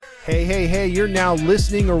Hey, you're now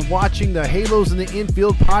listening or watching the Halos in the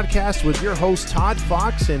Infield podcast with your hosts Todd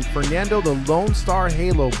Fox and Fernando the Lone Star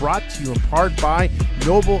Halo, brought to you in part by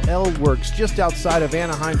Noble L Works, just outside of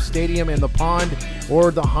Anaheim Stadium and the Pond,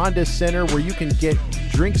 or the Honda Center, where you can get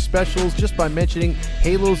drink specials just by mentioning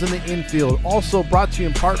Halos in the Infield. Also brought to you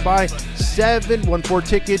in part by 714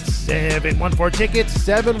 Tickets.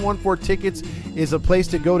 714 Tickets is a place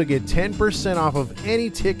to go to get 10% off of any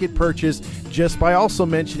ticket purchase just by also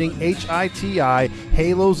mentioning HITI,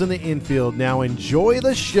 Halos in the Infield. Now enjoy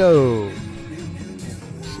the show.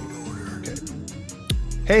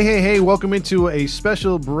 Hey, welcome into a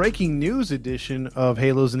special breaking news edition of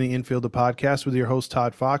Halos in the Infield, the podcast with your host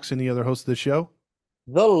Todd Fox and the other host of the show,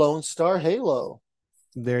 the Lone Star Halo.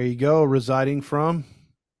 There you go, residing from?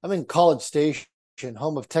 I'm in College Station,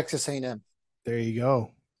 home of Texas A&M. There you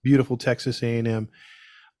go. Beautiful Texas A&M.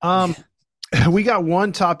 We got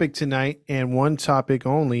one topic tonight and one topic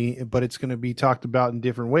only, but it's going to be talked about in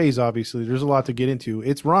different ways, obviously. There's a lot to get into.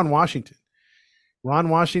 It's Ron Washington. Ron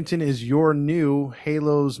Washington is your new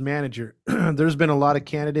Halos manager. There's been a lot of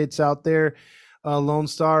candidates out there, Lone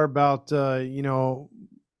Star, about, anywhere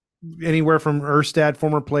from Erstad,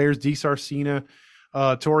 former players, D. Sarcina,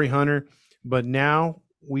 Torrey Hunter. But now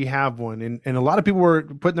we have one. And a lot of people were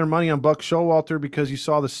putting their money on Buck Showalter because you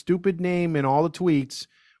saw the stupid name in all the tweets,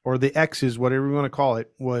 or the X's, whatever you want to call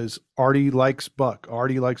it, was Artie likes Buck.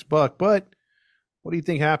 Artie likes Buck. But what do you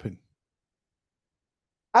think happened?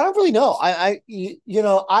 I don't really know. I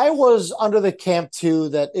was under the camp too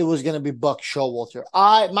that it was going to be Buck Showalter.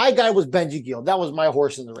 My guy was Benji Gill. That was my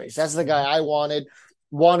horse in the race. That's the guy I wanted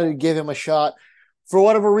to give him a shot. For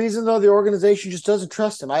whatever reason, though, the organization just doesn't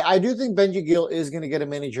trust him. I do think Benji Gill is going to get a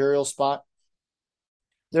managerial spot.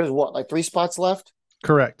 There's like 3 spots left?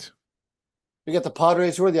 Correct. We got the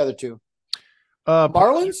Padres. Who are the other two?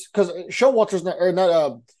 Marlins? Because Showalter's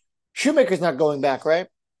Shoemaker's not going back, right?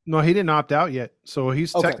 No, he didn't opt out yet, so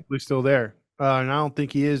he's technically still there. And I don't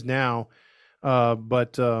think he is now.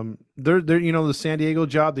 But they're the San Diego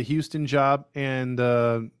job, the Houston job, and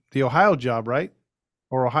the Ohio job, right?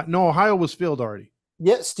 Or Ohio was filled already.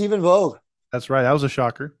 Yeah, Stephen Vogt. That's right. That was a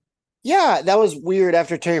shocker. Yeah, that was weird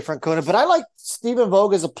after Terry Francona, but I like Stephen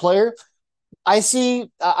Vogt as a player. I see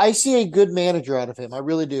a good manager out of him. I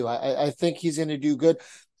really do. I think he's going to do good.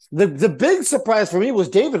 The big surprise for me was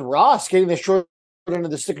David Ross getting the short end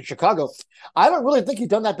of the stick in Chicago. I don't really think he's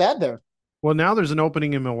done that bad there. Well, now there's an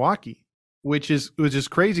opening in Milwaukee, which is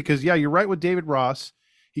crazy because, yeah, you're right with David Ross.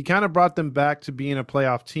 He kind of brought them back to being a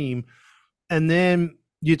playoff team. And then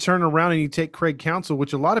you turn around and you take Craig Counsell,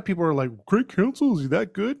 which a lot of people are like, Craig Counsell, is he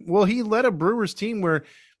that good? Well, he led a Brewers team where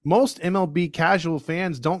most MLB casual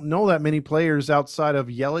fans don't know that many players outside of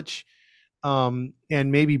Yelich and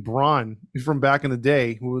maybe Braun from back in the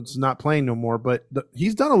day, who's not playing no more. But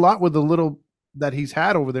he's done a lot with the little that he's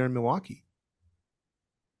had over there in Milwaukee.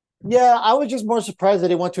 Yeah, I was just more surprised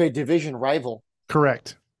that he went to a division rival.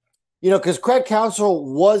 Correct. Because Craig Counsell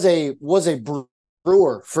was a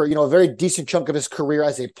Brewer for, a very decent chunk of his career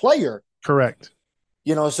as a player. Correct.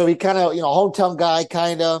 So he kind of, hometown guy,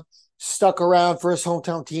 kind of stuck around for his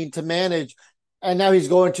hometown team to manage. And now he's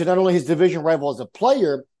going to not only his division rival as a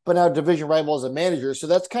player, but now division rival as a manager. So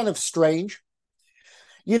that's kind of strange.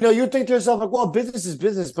 You'd think to yourself, like, well, business is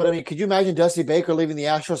business. But, I mean, could you imagine Dusty Baker leaving the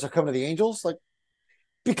Astros to come to the Angels? Like,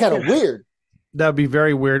 be kind of weird. That would be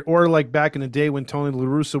very weird. Or like back in the day when Tony La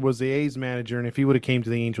Russa was the A's manager, and if he would have came to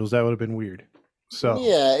the Angels, that would have been weird. So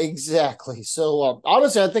yeah, exactly. So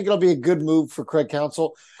honestly, I think it'll be a good move for Craig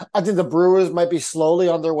Counsell. I think the Brewers might be slowly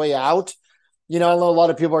on their way out. I know a lot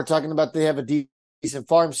of people are talking about they have a decent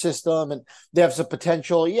farm system and they have some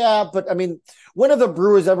potential. Yeah, but I mean, when have the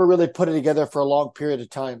Brewers ever really put it together for a long period of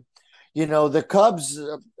time? The Cubs,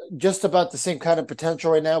 just about the same kind of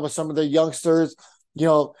potential right now with some of their youngsters.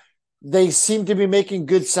 They seem to be making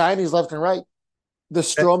good signings left and right. The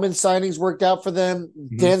Stroman signings worked out for them.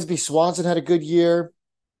 Mm-hmm. Dansby Swanson had a good year.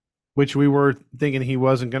 Which we were thinking he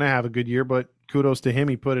wasn't going to have a good year, but kudos to him.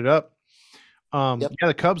 He put it up. Yep. Yeah,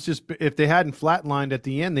 the Cubs, just if they hadn't flatlined at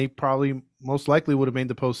the end, they probably most likely would have made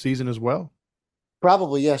the postseason as well.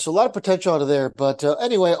 Probably, yes. So a lot of potential out of there. But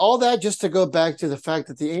anyway, all that just to go back to the fact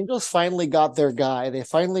that the Angels finally got their guy. They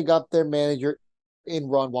finally got their manager in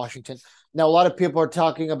Ron Washington. Now, a lot of people are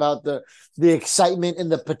talking about the excitement and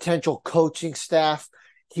the potential coaching staff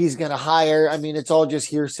he's going to hire. I mean, it's all just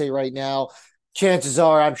hearsay right now. Chances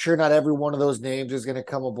are, I'm sure not every one of those names is going to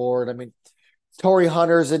come aboard. I mean, Torrey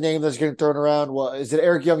Hunter is a name that's getting thrown around. Well, is it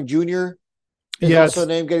Eric Young Jr.? Yeah, also a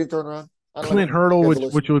name getting thrown around. Clint Hurdle,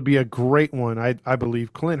 which would be a great one, I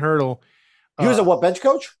believe. Clint Hurdle. He was a bench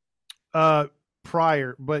coach?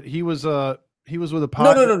 Prior, but he was He was with a No,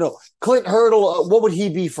 pod. no, no, no. Clint Hurdle. What would he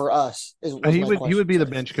be for us? Was He my would question. be the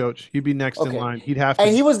Sorry. bench coach. He'd be next in Okay, line. He'd have to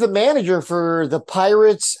and be. he was the manager for the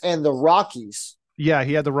Pirates and the Rockies. Yeah,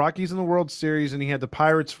 he had the Rockies in the World Series, and he had the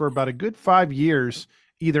Pirates for about a good 5 years,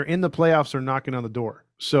 either in the playoffs or knocking on the door.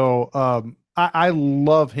 So I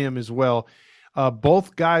love him as well.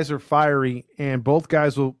 Both guys are fiery, and both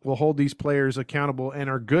guys will hold these players accountable and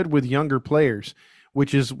are good with younger players,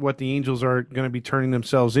 which is what the Angels are going to be turning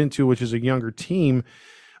themselves into, which is a younger team.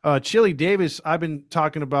 Chili Davis, I've been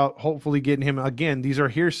talking about hopefully getting him again. These are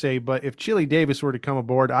hearsay, but if Chili Davis were to come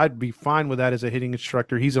aboard, I'd be fine with that as a hitting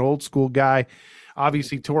instructor. He's an old school guy.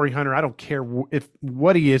 Obviously, Torrey Hunter, I don't care if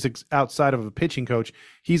what he is outside of a pitching coach,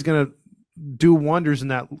 he's going to do wonders in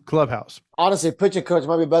that clubhouse. Honestly, pitching coach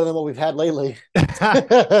might be better than what we've had lately.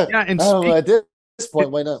 Yeah, and At this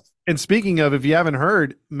point, why not? and speaking of, if you haven't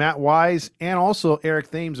heard, Matt Wise and also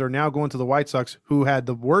Eric Thames are now going to the White Sox, who had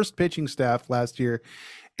the worst pitching staff last year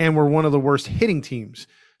and were one of the worst hitting teams.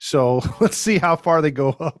 So let's see how far they go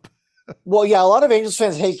up. Well, yeah, a lot of Angels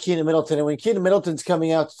fans hate Keenan Middleton, and when Keenan Middleton's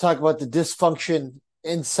coming out to talk about the dysfunction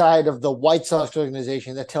inside of the White Sox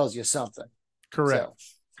organization, that tells you something. Correct. So.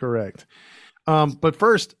 Correct. But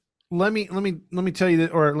first, let me tell you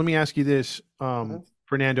that, or let me ask you this,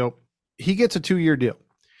 Fernando. He gets a 2-year deal.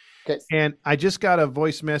 Okay. And I just got a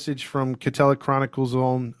voice message from Catella Chronicles'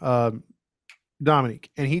 own Dominic,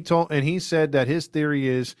 and he said that his theory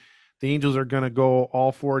is the Angels are going to go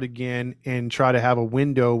all for it again and try to have a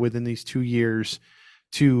window within these 2 years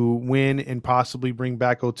to win and possibly bring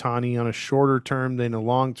back Ohtani on a shorter term than a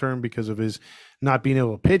long term because of his not being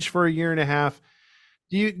able to pitch for a year and a half.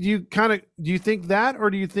 Do you think that, or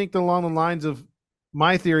do you think along the lines of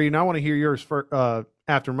my theory? And I want to hear yours for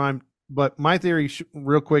after mine. But my theory,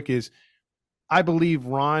 real quick, is I believe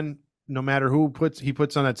Ron, no matter who he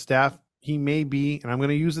puts on that staff, he may be, and I'm going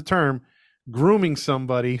to use the term, grooming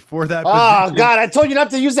somebody for that position. God, I told you not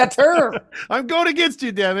to use that term. I'm going against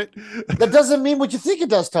you, damn it. That doesn't mean what you think it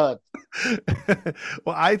does, Todd.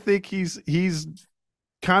 Well, I think he's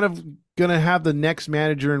kind of going to have the next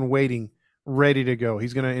manager in waiting ready to go.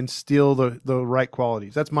 He's going to instill the right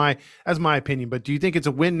qualities. That's my opinion. But do you think it's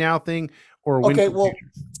a win now thing or a win?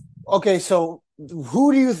 Okay, so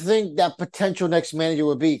who do you think that potential next manager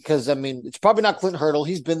would be? Because I mean, it's probably not Clint Hurdle.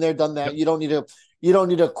 He's been there, done that. Yep. You don't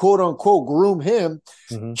need to quote unquote groom him.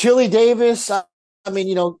 Mm-hmm. Chili Davis. I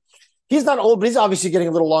mean, he's not old, but he's obviously getting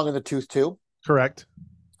a little long in the tooth too. Correct.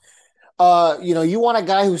 You want a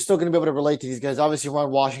guy who's still going to be able to relate to these guys. Obviously,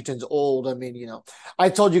 Ron Washington's old. I mean, I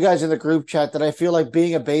told you guys in the group chat that I feel like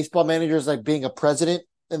being a baseball manager is like being a president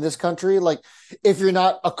in this country. Like, if you're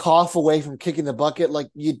not a cough away from kicking the bucket, like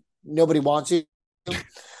nobody wants you.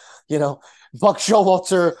 Buck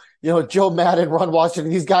Showalter, Joe Madden, Ron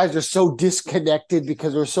Washington. These guys are so disconnected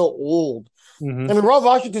because they're so old. Mm-hmm. I mean, Ron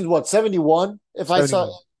Washington's what, 71? If 71. I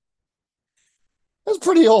saw. That's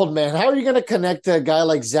pretty old, man. How are you going to connect to a guy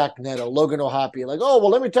like Zach Neto, Logan O'Hoppe? Like, oh,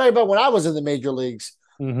 well, let me tell you about when I was in the major leagues.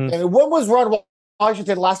 Mm-hmm. I mean, when was Ron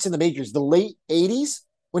Washington last in the majors? The late 80s?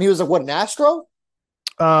 When he was an Astro?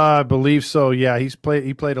 I believe so, yeah. He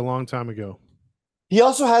played a long time ago. He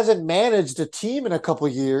also hasn't managed a team in a couple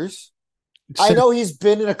of years. I know he's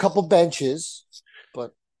been in a couple benches,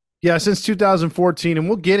 but yeah, since 2014, and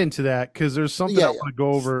we'll get into that because there's something I want to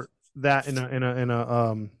go over that in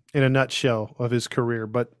a nutshell of his career.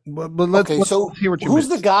 But let's hear what you who's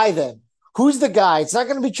the guy then? Who's the guy? It's not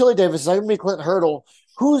going to be Chili Davis. It's not going to be Clint Hurdle.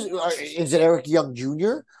 Is it Eric Young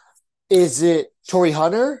Jr.? Is it Torrey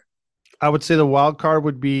Hunter? I would say the wild card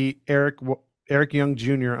would be Eric Young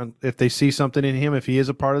Jr. If they see something in him, if he is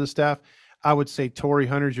a part of the staff, I would say Torrey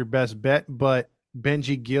Hunter's your best bet. But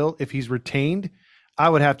Benji Gill, if he's retained, I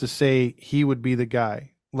would have to say he would be the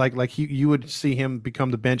guy. You would see him become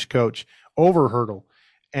the bench coach over Hurdle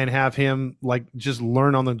and have him just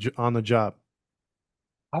learn on the job.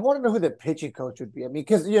 I want to know who the pitching coach would be. I mean,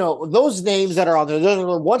 because those names that are on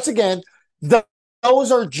there, once again,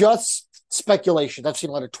 those are just speculation. I've seen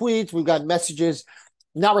a lot of tweets. We've got messages.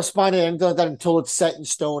 Not responding to anything like that until it's set in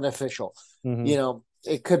stone official. Mm-hmm.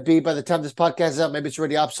 It could be by the time this podcast is out, maybe it's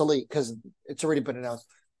already obsolete because it's already been announced.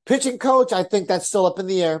 Pitching coach, I think that's still up in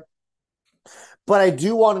the air. But I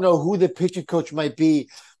do want to know who the pitching coach might be.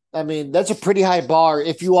 I mean, that's a pretty high bar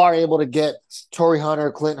if you are able to get Torrey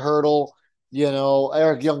Hunter, Clint Hurdle,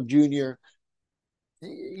 Eric Young Jr.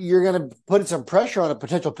 You're going to put some pressure on a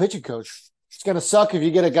potential pitching coach. It's going to suck if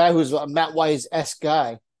you get a guy who's a Matt Wise-esque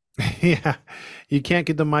guy. Yeah, you can't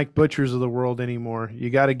get the Mike Butchers of the world anymore. You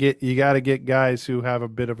got to get guys who have a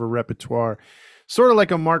bit of a repertoire, sort of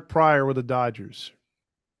like a Mark Pryor with the Dodgers.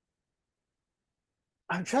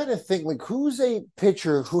 I'm trying to think like who's a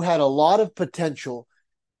pitcher who had a lot of potential,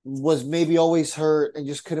 was maybe always hurt and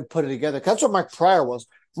just couldn't put it together. That's what Mark Pryor was.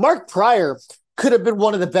 Mark Pryor could have been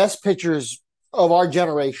one of the best pitchers of our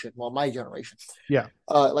generation. Well, my generation, Yeah.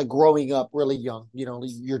 like growing up really young,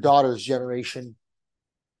 your daughter's generation.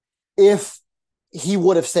 If he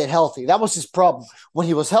would have stayed healthy, that was his problem. When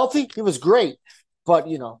he was healthy, he was great, but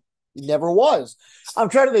he never was. I'm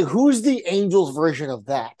trying to think who's the Angels version of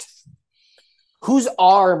that. Who's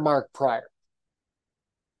our Mark Pryor?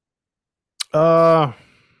 Uh,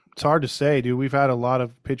 it's hard to say, dude. We've had a lot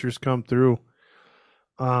of pitchers come through.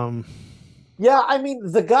 Um, Yeah, I mean,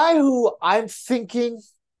 the guy who I'm thinking,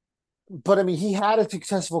 but I mean, he had a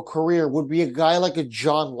successful career, would be a guy like a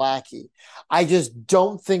John Lackey. I just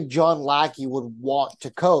don't think John Lackey would want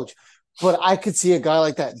to coach, but I could see a guy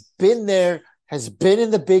like that, been there, has been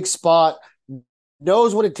in the big spot,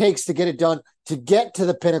 knows what it takes to get it done, to get to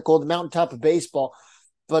the pinnacle, the mountaintop of baseball.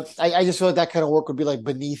 But I just feel like that kind of work would be like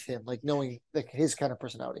beneath him, like knowing like his kind of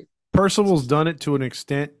personality. Percival's done it to an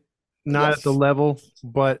extent, not at the Yes. level,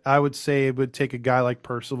 but I would say it would take a guy like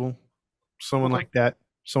Percival, someone Okay. like that,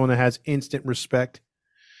 someone that has instant respect,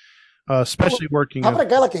 How especially working about a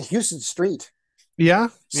guy like a Houston Street, yeah,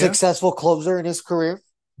 yeah, successful closer in his career?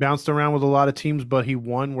 bounced around with a lot of teams, but he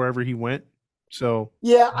won wherever he went. So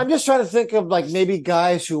Yeah, I'm just trying to think of like maybe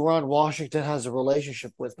guys who Ron Washington has a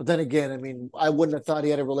relationship with. But then again, I mean, I wouldn't have thought he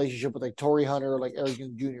had a relationship with like Torrey Hunter or like Eric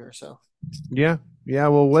Young Jr. So yeah, yeah.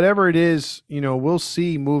 Well, whatever it is, we'll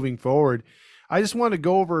see moving forward. I just want to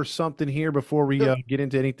go over something here before we sure. get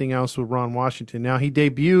into anything else with Ron Washington. Now, he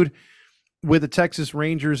debuted with the Texas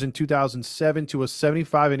Rangers in 2007 to a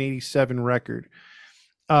 75-87 record.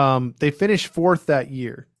 They finished fourth that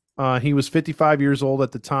year. He was 55 years old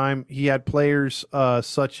at the time. He had players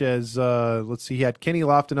such as, let's see, he had Kenny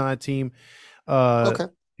Lofton on that team. Uh, Okay.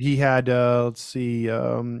 he had, let's see,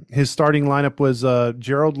 his starting lineup was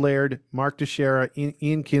Gerald Laird, Mark Teixeira,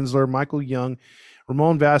 Ian Kinsler, Michael Young,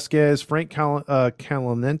 Ramon Vasquez, Frank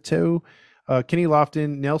Calinento, Kenny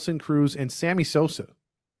Lofton, Nelson Cruz, and Sammy Sosa.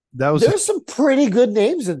 That was his. There's some pretty good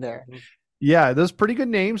names in there. Yeah, those pretty good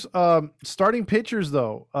names. Starting pitchers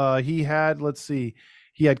though, he had, let's see,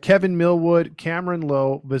 he had Kevin Millwood, Cameron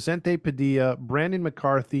Lowe, Vicente Padilla, Brandon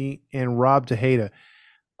McCarthy, and Rob Tejeda.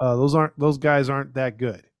 Those guys aren't that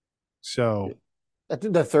good. So I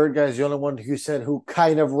think the third guy is the only one who said who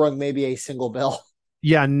kind of rung maybe a single bell.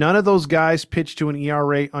 yeah, none of those guys pitched to an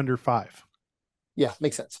ERA under 5. Yeah,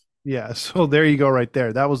 makes sense. Yeah, so there you go, right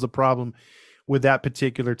there. That was the problem with that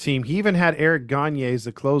particular team. He even had Eric Gagne as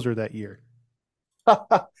the closer that year.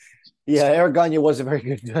 Yeah, Eric Gagne wasn't very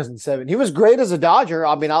good in 2007. He was great as a Dodger.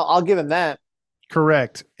 I mean, I'll give him that.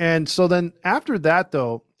 Correct. And so then after that,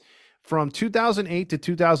 though, from 2008 to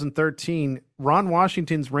 2013, Ron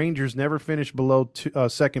Washington's Rangers never finished below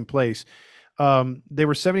second place. They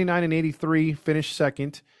were 79-83, finished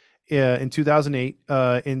second in 2008.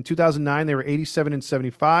 In 2009, they were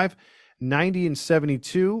 87-75,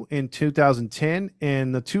 90-72 in 2010.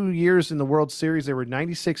 And the 2 years in the World Series, they were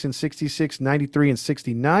 96-66,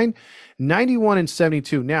 93-69,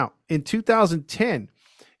 91-72. Now, in 2010,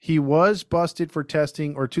 he was busted for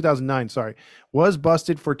testing, or 2009, sorry, was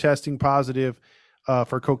busted for testing positive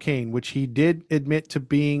for cocaine, which he did admit to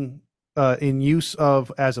being in use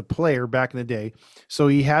of as a player back in the day. So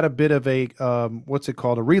he had a bit of a, what's it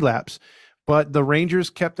called, a relapse. But the Rangers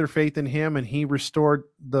kept their faith in him, and he restored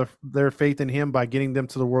their faith in him by getting them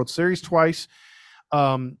to the World Series twice.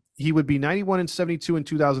 He would be 91-72 in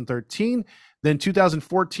 2013. Then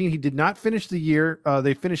 2014, he did not finish the year.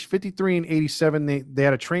 They finished 53-87. They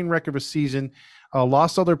had a train wreck of a season,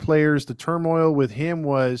 lost all their players. The turmoil with him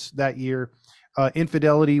was that year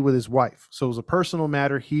infidelity with his wife. So it was a personal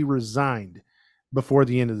matter. He resigned before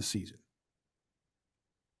the end of the season.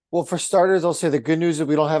 Well, for starters, I'll say the good news is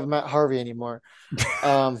we don't have Matt Harvey anymore.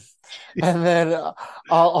 Um, and then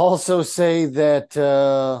I'll also say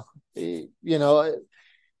that,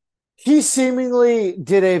 he seemingly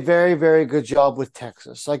did a very, very good job with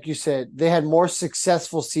Texas. Like you said, they had more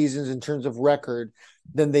successful seasons in terms of record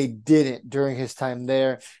than they didn't during his time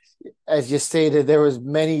there. As you stated, there was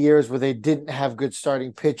many years where they didn't have good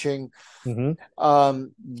starting pitching. Mm-hmm.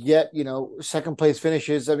 Yet, second place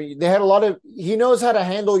finishes. I mean, they had a lot of, he knows how to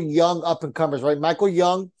handle young up and comers, right? Michael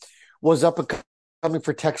Young was up and coming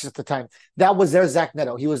for Texas at the time. That was their Zach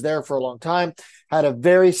Neto. He was there for a long time, had a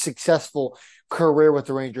very successful career with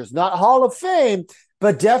the Rangers. Not Hall of Fame,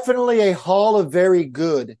 but definitely a Hall of Very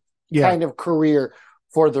Good kind of career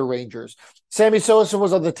for the Rangers. Sammy Sosa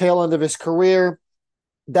was on the tail end of his career.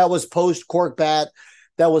 That was post cork bat.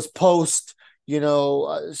 That was post,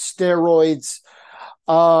 steroids.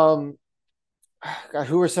 God,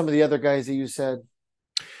 who are some of the other guys that you said?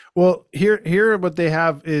 Well, here what they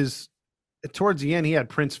have is towards the end he had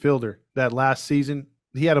Prince Fielder that last season.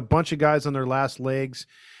 He had a bunch of guys on their last legs.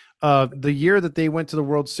 The year that they went to the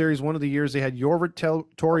World Series, one of the years they had Yorvit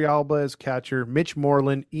Torrealba as catcher, Mitch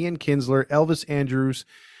Moreland, Ian Kinsler, Elvis Andrews,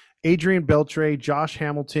 Adrian Beltre, Josh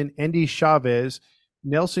Hamilton, Andy Chavez,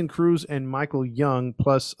 Nelson Cruz, and Michael Young,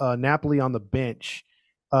 plus Napoli on the bench.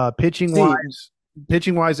 Pitching See, wise,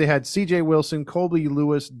 pitching wise, they had C.J. Wilson, Colby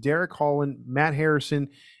Lewis, Derek Holland, Matt Harrison,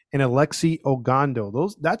 and Alexi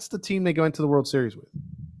Ogando. That's the team they go into the World Series with.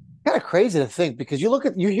 kind of crazy to think because you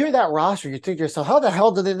hear that roster, you think to yourself, how the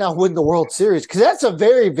hell did they not win the World Series? Because that's a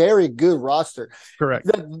very, very good roster. Correct.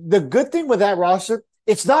 The good thing with that roster,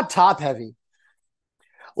 it's not top heavy.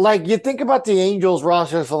 Like you think about the Angels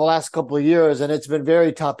roster for the last couple of years, and it's been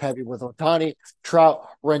very top heavy with Ohtani, Trout,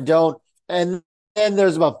 Rendon, and then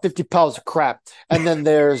there's about 50 pounds of crap. And then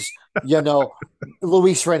there's,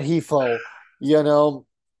 Luis Rengifo, Yeah.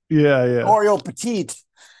 Oriol Petit.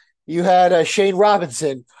 You had Shane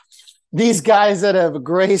Robinson. These guys that have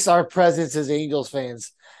graced our presence as Angels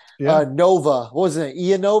fans. Yeah. Nova, what was it?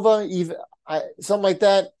 Ian Nova, something like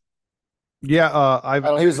that. Yeah. I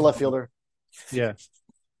don't know. He was a left fielder. Yeah.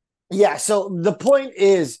 Yeah. So the point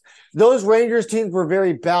is, those Rangers teams were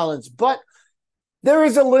very balanced, but there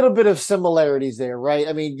is a little bit of similarities there, right?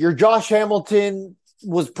 I mean, your Josh Hamilton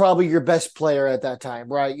was probably your best player at that time,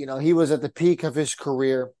 right? He was at the peak of his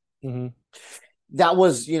career. Mm-hmm. That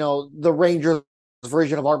was, the Rangers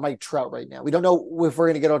version of our Mike Trout right now. We don't know if we're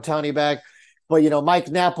going to get Ohtani back, but, Mike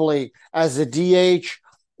Napoli as a DH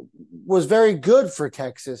was very good for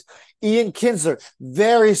Texas. Ian Kinsler,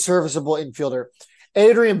 very serviceable infielder.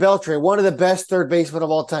 Adrian Beltre, one of the best third basemen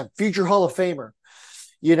of all time, future Hall of Famer.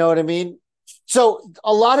 You know what I mean? So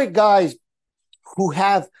a lot of guys who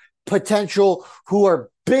have potential, who are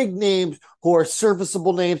big names, who are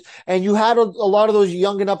serviceable names, and you had a lot of those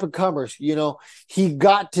young and up and comers. He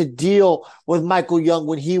got to deal with Michael Young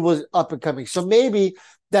when he was up and coming. So maybe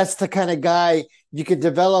that's the kind of guy you could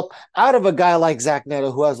develop out of a guy like Zach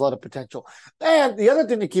Neto, who has a lot of potential. And the other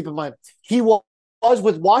thing to keep in mind, he was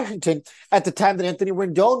with Washington at the time that Anthony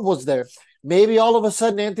Rendon was there. Maybe all of a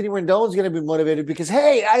sudden Anthony Rendon is going to be motivated because,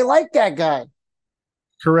 hey, I like that guy.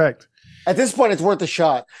 Correct. At this point, it's worth a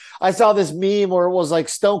shot. I saw this meme where it was like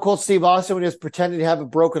Stone Cold Steve Austin when he was pretending to have a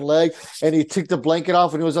broken leg and he took the blanket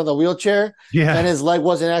off when he was on the wheelchair. Yeah. And his leg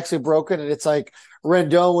wasn't actually broken. And it's like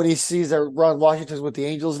Rendon when he sees that Ron Washington's with the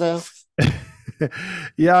Angels now.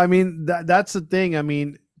 Yeah, I mean, that's the thing. I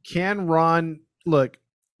mean, can Ron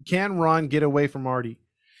get away from Artie?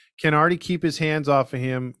 Can Artie keep his hands off of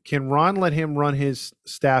him? Can Ron let him run his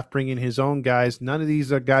staff, bring in his own guys? None of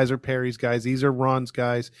these guys are Perry's guys. These are Ron's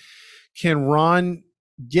guys. Can Ron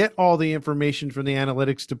get all the information from the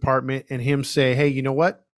analytics department and him say, hey, you know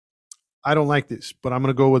what? I don't like this, but I'm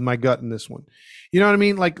going to go with my gut in this one. You know what I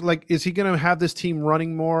mean? Like, is he going to have this team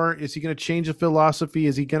running more? Is he going to change the philosophy?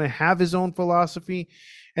 Is he going to have his own philosophy?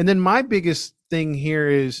 And then my biggest thing here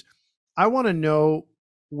is I want to know,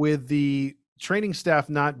 with the training staff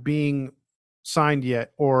not being signed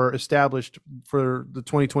yet or established for the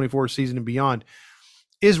 2024 season and beyond,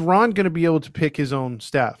 is Ron going to be able to pick his own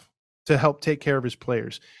staff to help take care of his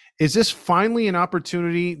players? Is this finally an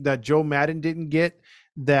opportunity that Joe Madden didn't get,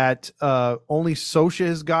 that only Sosha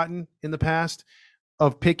has gotten in the past,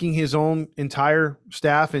 of picking his own entire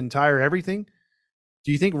staff, entire everything?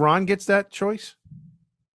 Do you think Ron gets that choice?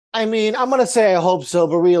 I mean, I'm going to say I hope so,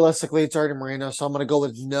 but realistically, it's Artie Moreno, so I'm going to go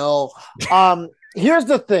with no. Here's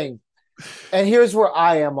the thing, and here's where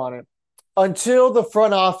I am on it. Until the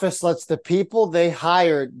front office lets the people they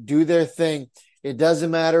hired do their thing, it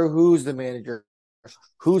doesn't matter who's the manager,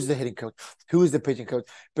 who's the hitting coach, who's the pitching coach,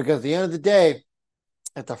 because at the end of the day,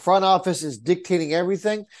 if the front office is dictating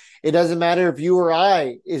everything, it doesn't matter if you or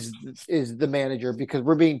I is the manager, because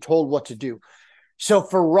we're being told what to do. So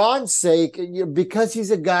for Ron's sake, because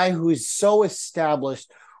he's a guy who is so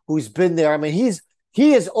established, who's been there. I mean,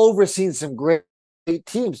 he has overseen some great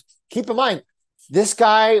teams. Keep in mind, this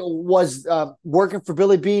guy was working for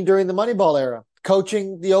Billy Beane during the Moneyball era,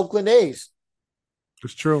 coaching the Oakland A's.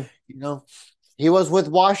 It's true. He was with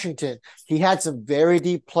Washington. He had some very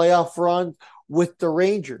deep playoff runs with the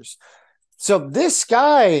Rangers. So this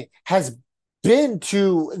guy has been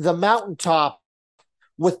to the mountaintop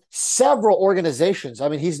with several organizations. I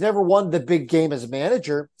mean, he's never won the big game as a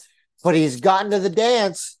manager, but he's gotten to the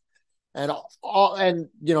dance. And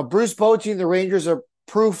Bruce Bochy and the Rangers are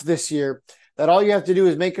proof this year that all you have to do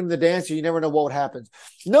is make him the dance, and you never know what happens.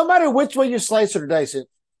 No matter which way you slice it or dice it,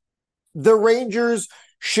 the Rangers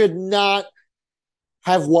should not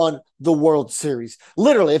have won the World Series.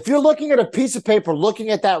 Literally, if you're looking at a piece of paper, looking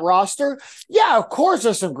at that roster, yeah, of course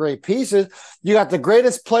there's some great pieces. You got the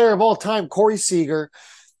greatest player of all time, Corey Seager.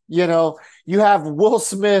 You know, you have Will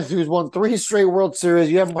Smith, who's won 3 straight World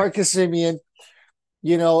Series. You have Marcus Semien,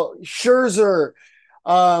 Scherzer,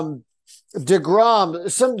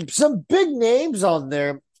 DeGrom, some big names on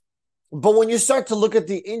there. But when you start to look at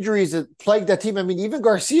the injuries that plagued that team, I mean, even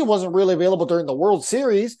Garcia wasn't really available during the World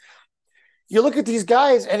Series. You look at these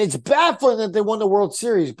guys, and it's baffling that they won the World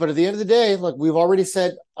Series. But at the end of the day, look, we've already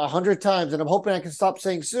said 100 times, and I'm hoping I can stop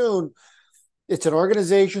saying soon, it's an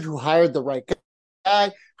organization who hired the right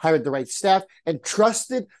guy, hired the right staff, and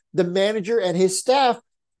trusted the manager and his staff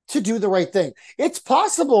to do the right thing. It's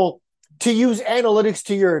possible to use analytics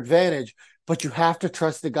to your advantage, but you have to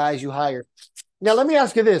trust the guys you hire. Now, let me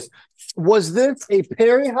ask you this. Was this a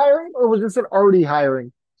Perry hiring, or was this an Artie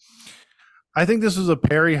hiring? I think this was a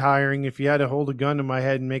Perry hiring if you had to hold a gun to my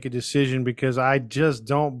head and make a decision, because I just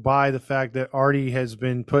don't buy the fact that Artie has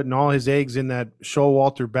been putting all his eggs in that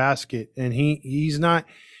Showalter basket, and he's not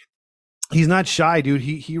shy, dude.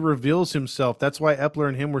 He reveals himself. That's why Epler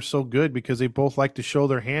and him were so good, because they both like to show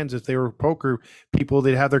their hands. If they were poker people,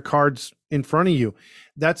 they'd have their cards in front of you.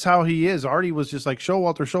 That's how he is. Artie was just like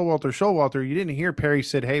Showalter, Showalter, Showalter. You didn't hear Perry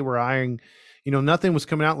said, "Hey, we're eyeing." Nothing was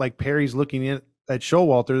coming out like Perry's looking at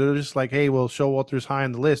Showalter. They're just like, "Hey, well, Showalter's high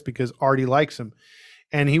on the list because Artie likes him."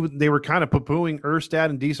 And they were kind of poo-pooing Erstad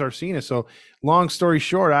and DeSarcina. So long story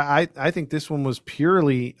short, I think this one was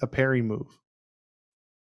purely a Perry move.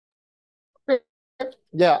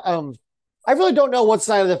 Yeah, I really don't know what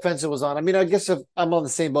side of the fence it was on. I mean, I guess if I'm on the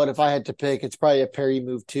same boat, if I had to pick, it's probably a Perry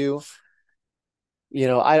move too.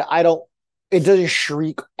 I don't. It doesn't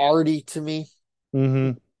shriek Artie to me.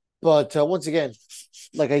 Mm-hmm. But once again,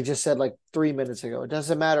 like I just said, like 3 minutes ago, it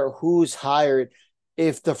doesn't matter who's hired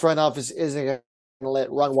if the front office isn't going to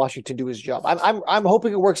let Ron Washington do his job. I'm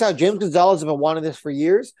hoping it works out. James Gonzalez has been wanting this for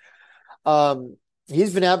years.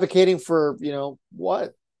 He's been advocating for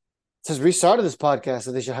what, since we started this podcast,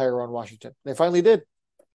 that they should hire Ron Washington. They finally did.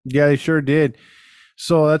 Yeah, they sure did.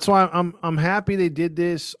 So that's why I'm happy they did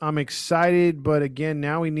this. I'm excited, but again,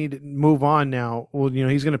 now we need to move on now. Well,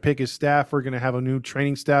 he's going to pick his staff. We're going to have a new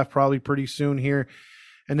training staff probably pretty soon here.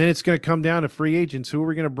 And then it's going to come down to free agents. Who are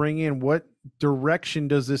we going to bring in? What direction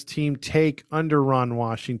does this team take under Ron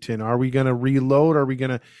Washington? Are we going to reload? Are we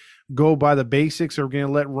going to go by the basics? Are we going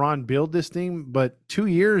to let Ron build this thing? But 2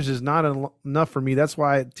 years is not enough for me. That's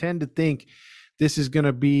why I tend to think this is going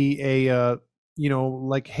to be a,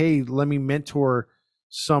 like, hey, let me mentor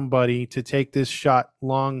somebody to take this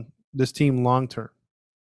team long term.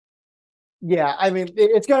 Yeah, I mean,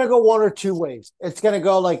 it's going to go one or two ways. It's going to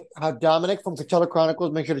go like how Dominic from Catella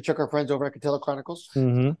Chronicles, make sure to check our friends over at Catella Chronicles.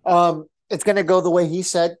 Mm-hmm. It's going to go the way he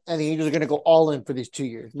said, and the Angels are going to go all in for these 2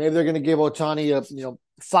 years. Maybe they're going to give Ohtani a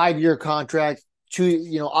 5-year contract,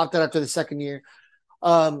 opt out after the second year.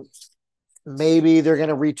 Maybe they're going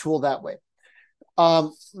to retool that way.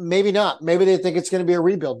 Maybe not. Maybe they think it's going to be a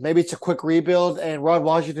rebuild. Maybe it's a quick rebuild, and Ron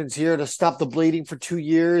Washington's here to stop the bleeding for 2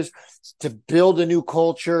 years, to build a new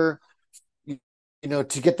culture,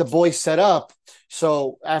 to get the boys set up.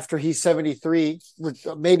 So after he's 73,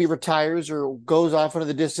 maybe retires or goes off into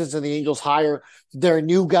the distance, and the Angels hire their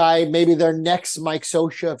new guy, maybe their next Mike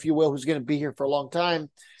Scioscia, if you will, who's going to be here for a long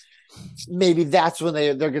time. Maybe that's when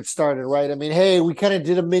they're get started, right? I mean, hey, we kind of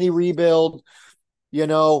did a mini rebuild. We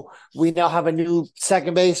now have a new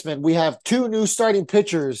second baseman. We have 2 new starting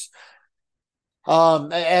pitchers.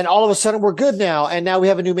 And all of a sudden we're good now. And now we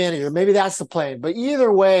have a new manager. Maybe that's the plan. But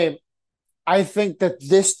either way, I think that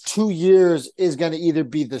this 2 years is going to either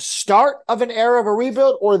be the start of an era of a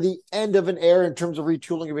rebuild or the end of an era in terms of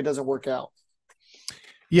retooling if it doesn't work out.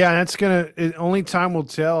 Yeah, that's only time will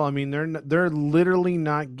tell. I mean, they're literally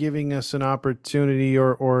not giving us an opportunity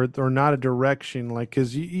or not a direction. Like,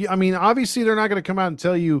 because I mean, obviously they're not going to come out and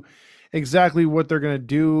tell you exactly what they're going to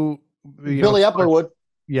do. Billy Epler would.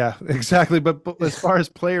 Yeah, exactly. But as far as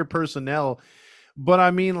player personnel, but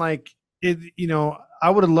I mean, like I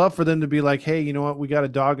would have loved for them to be like, hey, you know what? We got a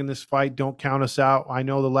dog in this fight. Don't count us out. I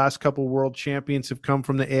know the last couple world champions have come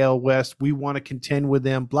from the AL West. We want to contend with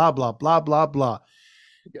them. Blah blah blah blah blah.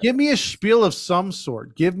 Give me a spiel of some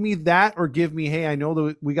sort. Give me that, or give me, hey, I know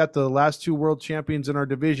that we got the last 2 world champions in our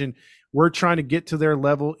division. We're trying to get to their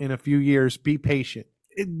level in a few years. Be patient.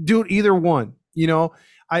 Do either one.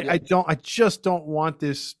 I just don't want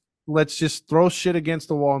this. Let's just throw shit against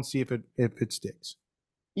the wall and see if it sticks.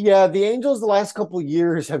 Yeah, the Angels the last couple of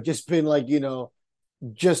years have just been like,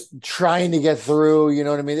 just trying to get through. You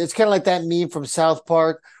know what I mean? It's kind of like that meme from South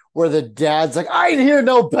Park where the dad's like, I didn't hear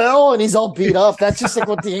no bell, and he's all beat up. That's just like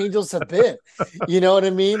what the Angels have been. You know what I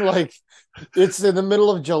mean? Like, it's in the middle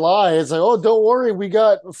of July. It's like, oh, don't worry, we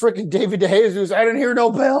got freaking David DeJesus. I didn't hear no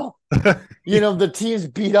bell. The team's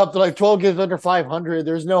beat up. They're like 12 games under 500.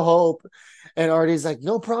 There's no hope. And Artie's like,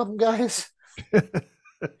 no problem, guys.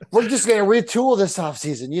 We're just gonna retool this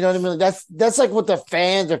offseason. You know what I mean? That's like what the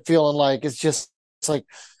fans are feeling like. It's like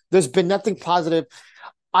there's been nothing positive.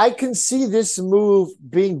 I can see this move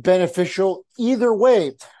being beneficial either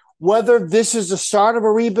way. Whether this is the start of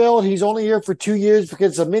a rebuild, he's only here for 2 years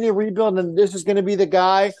because it's a mini rebuild, and this is going to be the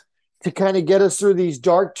guy to kind of get us through these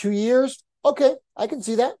dark 2 years. Okay, I can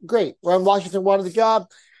see that. Great. Ron Washington wanted the job.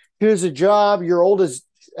 Here's a job. You're old as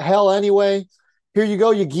hell anyway. Here you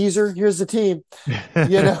go, you geezer. Here's the team.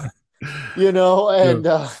 You know,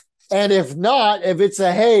 and if not, if it's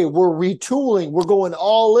a hey, we're retooling, we're going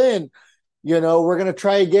all in. We're going to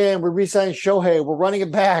try again. We're re-signing Shohei. We're running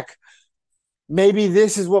it back. Maybe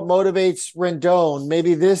this is what motivates Rendon.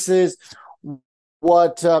 Maybe this is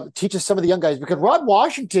what teaches some of the young guys, because Rod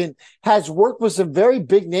Washington has worked with some very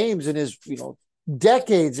big names in his,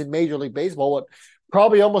 decades in Major League Baseball,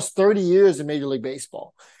 probably almost 30 years in Major League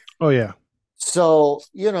Baseball. Oh, yeah. So,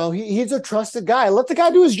 he's a trusted guy. Let the guy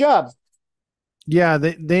do his job. Yeah,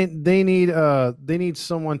 they need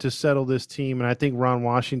someone to settle this team, and I think Ron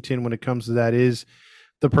Washington, when it comes to that, is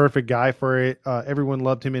the perfect guy for it. Everyone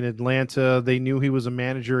loved him in Atlanta. They knew he was a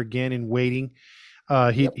manager again in waiting.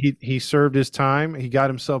 He served his time. He got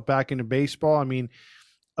himself back into baseball. I mean,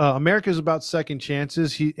 America's about second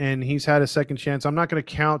chances. He's had a second chance. I'm not going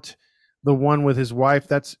to count the one with his wife.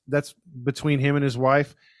 That's between him and his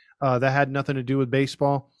wife. That had nothing to do with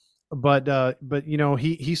baseball. But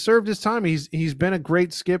he served his time. He's been a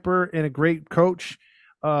great skipper and a great coach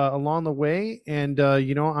along the way, and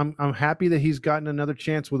I'm happy that he's gotten another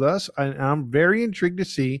chance with us. I'm very intrigued to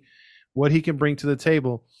see what he can bring to the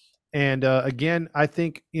table. And again, I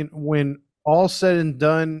think when all said and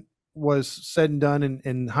done,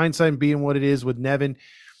 and hindsight being what it is with Nevin,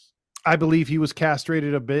 I believe he was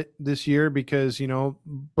castrated a bit this year because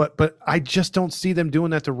but I just don't see them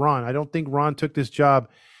doing that to Ron. I don't think Ron took this job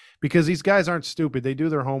because these guys aren't stupid. They do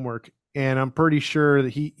their homework. And I'm pretty sure that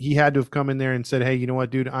he had to have come in there and said, hey, you know what,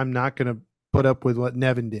 dude, I'm not going to put up with what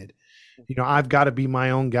Nevin did. I've got to be my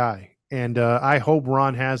own guy. And I hope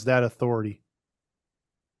Ron has that authority.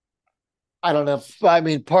 I don't know. I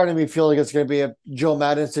mean, part of me feels like it's going to be a Joe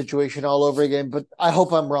Madden situation all over again, but I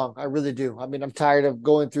hope I'm wrong. I really do. I mean, I'm tired of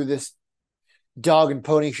going through this dog and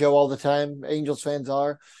pony show all the time. Angels fans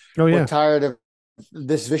are. Oh, yeah. We're tired of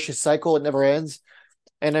this vicious cycle. It never ends.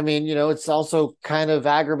 And I mean, it's also kind of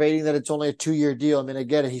aggravating that it's only a 2-year deal. I mean, I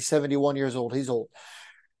get it. He's 71 years old. He's old.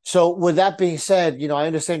 So with that being said, I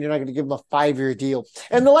understand you're not going to give him a 5-year deal.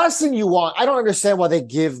 And the last thing you want, I don't understand why they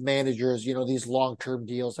give managers, these long-term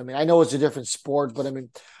deals. I mean, I know it's a different sport, but I mean,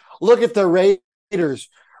 look at the Raiders,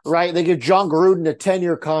 right? They give John Gruden a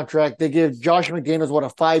 10-year contract. They give Josh McDaniels,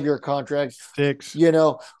 a 5-year contract? 6.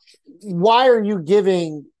 Why are you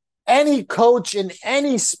giving any coach in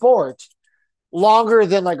any sport longer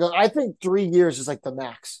than I think 3 years is like the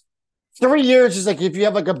max. 3 years is like if you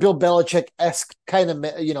have like a Bill Belichick-esque kind of,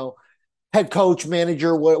 head coach,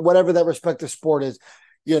 manager, whatever that respective sport is,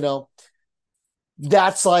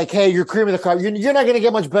 that's like, hey, you're cream of the crop. You're not going to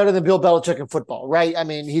get much better than Bill Belichick in football, right? I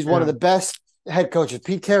mean, he's one of the best head coaches.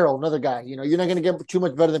 Pete Carroll, another guy, you're not going to get too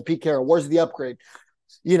much better than Pete Carroll. Where's the upgrade?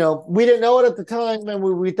 We didn't know it at the time, and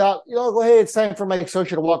we thought, hey, it's time for Mike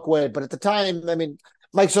Scioscia to walk away. But at the time, I mean,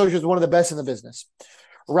 Mike Scioscia is one of the best in the business,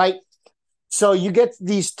 right? So you get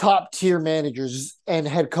these top tier managers and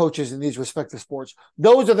head coaches in these respective sports.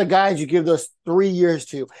 Those are the guys you give those 3 years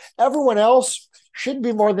to. Everyone else shouldn't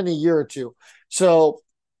be more than a year or two. So,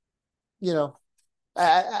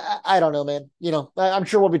 I don't know, man. I'm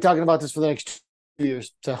sure we'll be talking about this for the next 2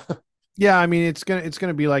 years. So. Yeah, I mean, it's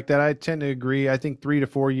gonna be like that. I tend to agree. I think 3 to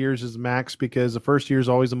 4 years is max because the first year is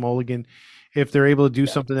always a mulligan. If they're able to do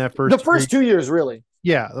something that first, the first 2 years, really.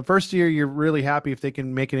 Yeah, the first year you're really happy if they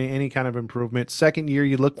can make any kind of improvement. Second year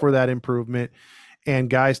you look for that improvement and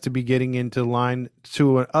guys to be getting into line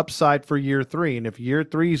to an upside for year 3. And if year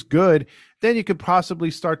 3 is good, then you could possibly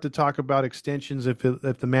start to talk about extensions if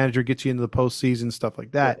the manager gets you into the postseason, stuff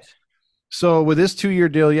like that. Yes. So with this 2-year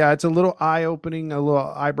deal, yeah, it's a little eye-opening, a little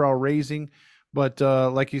eyebrow-raising. But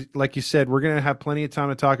like you said, we're going to have plenty of time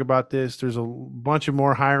to talk about this. There's a bunch of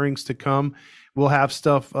more hirings to come. We'll have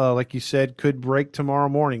stuff, like you said, could break tomorrow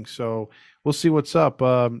morning. So we'll see what's up.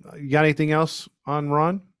 You got anything else on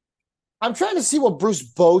Ron? I'm trying to see what Bruce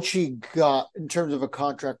Bochy got in terms of a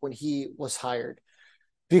contract when he was hired.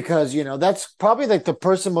 because that's probably like the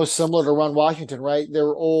person most similar to Ron Washington, right? They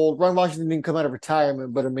were old. Ron Washington didn't come out of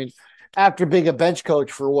retirement, but I mean, after being a bench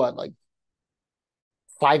coach for what, like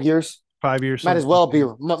 5 years, 5 years, might something as like well be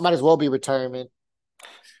that. retirement.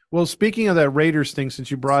 Well, speaking of that Raiders thing,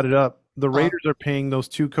 since you brought it up, the Uh, Raiders are paying those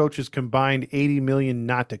two coaches combined 80 million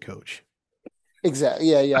not to coach. exactly.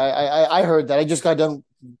 Yeah, yeah. I heard that. I just got done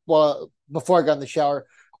before I got in the shower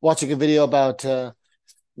watching a video about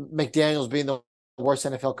McDaniels being the worst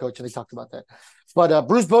NFL coach, and they talked about that. But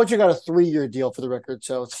Bruce Bochy got a 3-year deal for the record,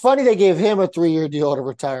 so it's funny they gave him a 3-year deal to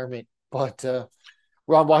retirement, but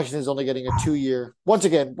Ron Washington is only getting a 2-year. Once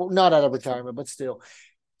again, not out of retirement, but still.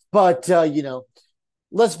 But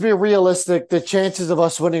let's be realistic. The chances of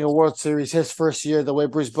us winning a World Series his first year, the way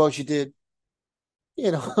Bruce Bochy did,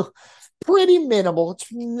 you know, pretty minimal. It's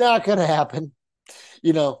not going to happen.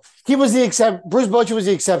 He was the exception. Bruce Bochy was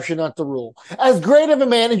the exception, not the rule. As great of a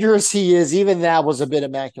manager as he is, even that was a bit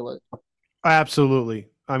immaculate. Absolutely.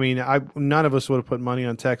 I mean, I none of us would have put money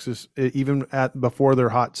on Texas even at before their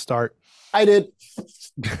hot start. I did.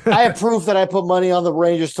 I have proof that I put money on the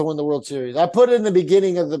Rangers to win the World Series. I put it in the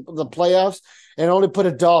beginning of the playoffs and only put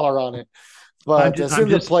 $1 on it. I'm But just, as I'm soon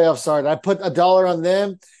as the just, playoffs started, I put $1 on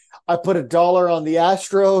them. I put $1 on the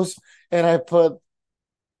Astros, and I put,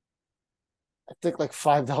 I think, like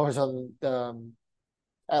 $5 on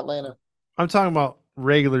Atlanta. I'm talking about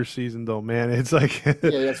regular season though, man. It's like, Yeah,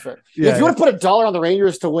 that's fair. Yeah, if you yeah, would have put $1 on the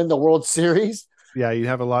Rangers to win the World Series, yeah, you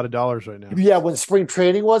have a lot of dollars right now. yeah, when spring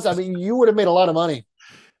training was, I mean, you would have made a lot of money.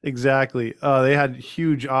 Exactly. They had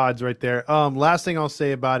huge odds right there. Last thing I'll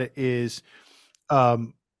say about it is,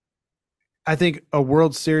 um, I think a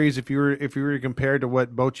World Series, if you were to compare to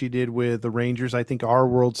what Bochy did with the Rangers, I think our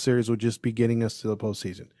World Series would just be getting us to the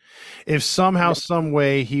postseason. If somehow, Yeah, some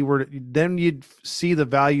way he were, then you'd see the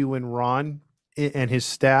value in Ron and his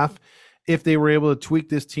staff if they were able to tweak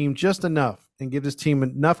this team just enough and give this team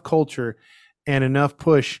enough culture and enough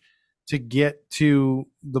push to get to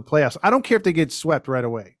the playoffs. I don't care if they get swept right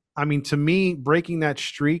away. I mean, to me, breaking that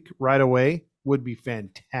streak right away would be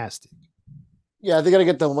fantastic. yeah, they got to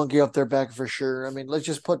get the monkey off their back for sure. I mean, let's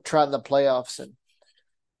just put Trot in the playoffs, and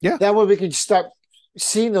Yeah. that way we can start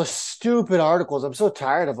seeing those stupid articles. I'm so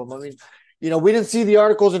tired of them. I mean, we didn't see the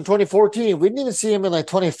articles in 2014. We didn't even see them in like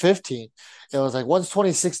 2015. It was like once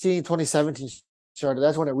 2016, 2017 started,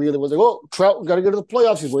 that's when it really was like, oh, Trout got to go to the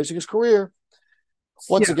playoffs. He's wasting his career.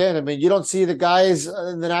 Once Yeah. again, I mean, you don't see the guys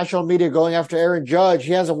in the national media going after Aaron Judge.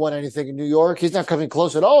 He hasn't won anything in New York. He's not coming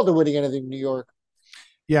close at all to winning anything in New York.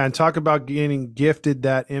 Yeah, and talk about getting gifted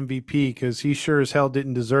that MVP because he sure as hell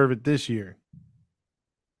didn't deserve it this year.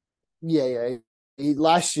 Yeah, yeah.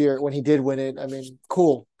 Last year when he did win it, I mean,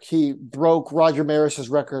 cool. He broke Roger Maris's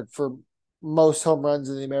record for most home runs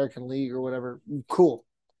in the American League or whatever. Cool.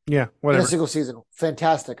 Yeah, In a whatever. single season.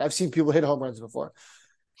 Fantastic. I've seen people hit home runs before.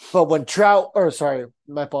 But when sorry,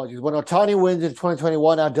 my apologies. When Otani wins in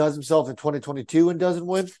 2021, outdoes himself in 2022 and doesn't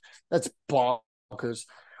win, that's bonkers.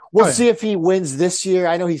 We'll Oh yeah, see if he wins this year.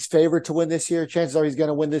 I know he's favored to win this year. Chances are he's going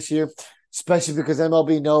to win this year, especially because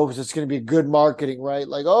MLB knows it's going to be good marketing, right?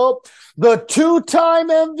 Like, oh, the two-time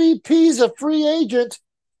MVP is a free agent.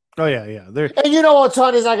 oh yeah, yeah. They're And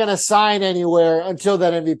Otani's not going to sign anywhere until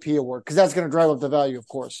that MVP award because that's going to drive up the value, of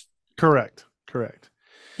course. correct, correct.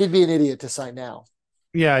 He'd be an idiot to sign now.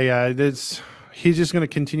 Yeah, yeah. It's he's just going to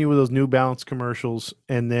continue with those New Balance commercials,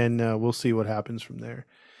 and then we'll see what happens from there.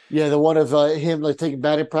 Yeah, the one of him like taking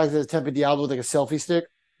batting practice at Tempe Diablo with like a selfie stick.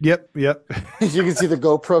 Yep, yep. You can see the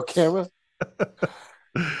GoPro camera.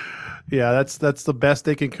 Yeah, that's the best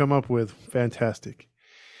they can come up with. Fantastic.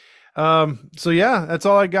 So yeah, that's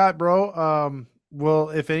all I got, bro. Well,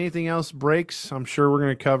 if anything else breaks, I'm sure we're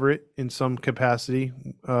going to cover it in some capacity.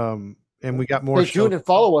 And we got more Stay tuned shows. and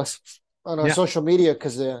follow us on our Yeah, social media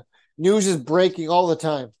because the news is breaking all the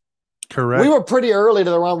time. We correct. were pretty early to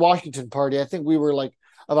the Ron Washington party. I think we were like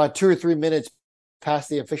about 2 or 3 minutes past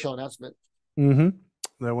the official announcement. Mm-hmm.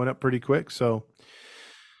 That went up pretty quick. So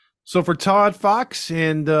for Todd Fox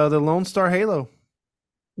and the Lone Star Halo,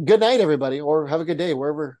 Good night, everybody, or have a good day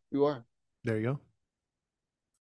wherever you are. there you go.